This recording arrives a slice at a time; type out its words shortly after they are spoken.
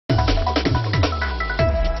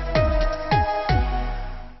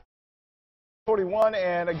6:41,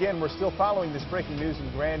 and again, we're still following this breaking news in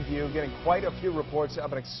Grandview, getting quite a few reports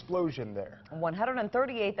of an explosion there.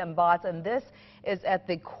 138th and Botts, and this is at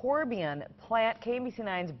the Corbion plant. KMBC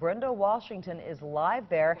 9's Brenda Washington is live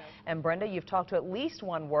there. And Brenda, you've talked to at least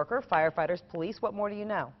one worker, firefighters, police. What more do you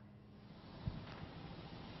know?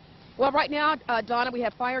 Well, right now, Donna, we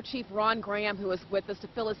have Fire Chief Ron Graham, who is with us to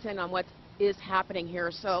fill us in on what is happening here.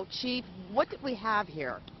 So, Chief, what did we have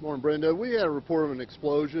here? Morning, Brenda. We had a report of an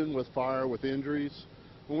explosion with fire with injuries.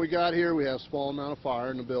 When we got here, we had a small amount of fire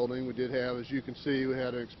in the building. We did have, as you can see, we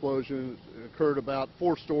had an explosion. It occurred about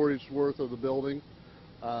 4 stories worth of the building.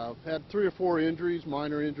 Had 3 or 4 injuries,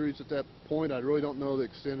 minor injuries at that point. I really don't know the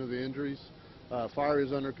extent of the injuries. Fire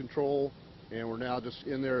is under control, and we're now just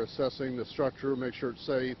in there assessing the structure, make sure it's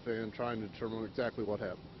safe, and trying to determine exactly what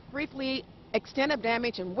happened. Briefly, extent of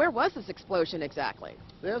damage, and where was this explosion exactly?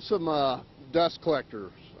 They have some dust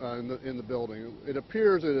collectors in the building. It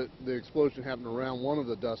appears that the explosion happened around one of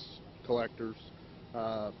the dust collectors.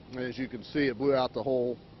 As you can see, it blew out the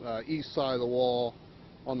whole east side of the wall.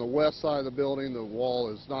 On the west side of the building, the wall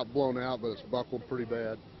is not blown out, but it's buckled pretty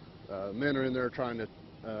bad. Men are in there trying to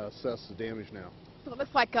assess the damage now. So it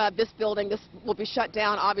looks like this building, this will be shut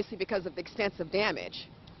down, obviously, because of the extensive damage.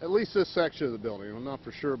 At least this section of the building. I'm not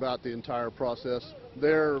for sure about the entire process.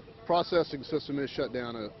 Their processing system is shut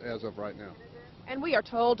down as of right now. And we are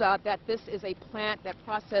told that this is a plant that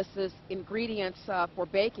processes ingredients for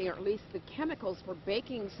baking, or at least the chemicals for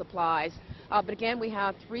baking supplies. But again, we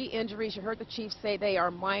have 3 injuries. You heard the chief say they are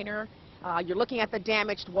minor. You're looking at the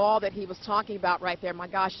damaged wall that he was talking about right there. My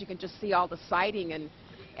gosh, you can just see all the siding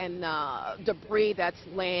and debris that's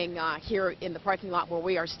laying here in the parking lot where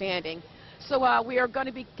we are standing. So we are going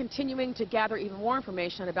to be continuing to gather even more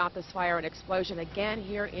information about this fire and explosion again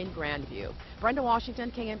here in Grandview. Brenda Washington,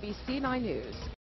 KMBC 9 News.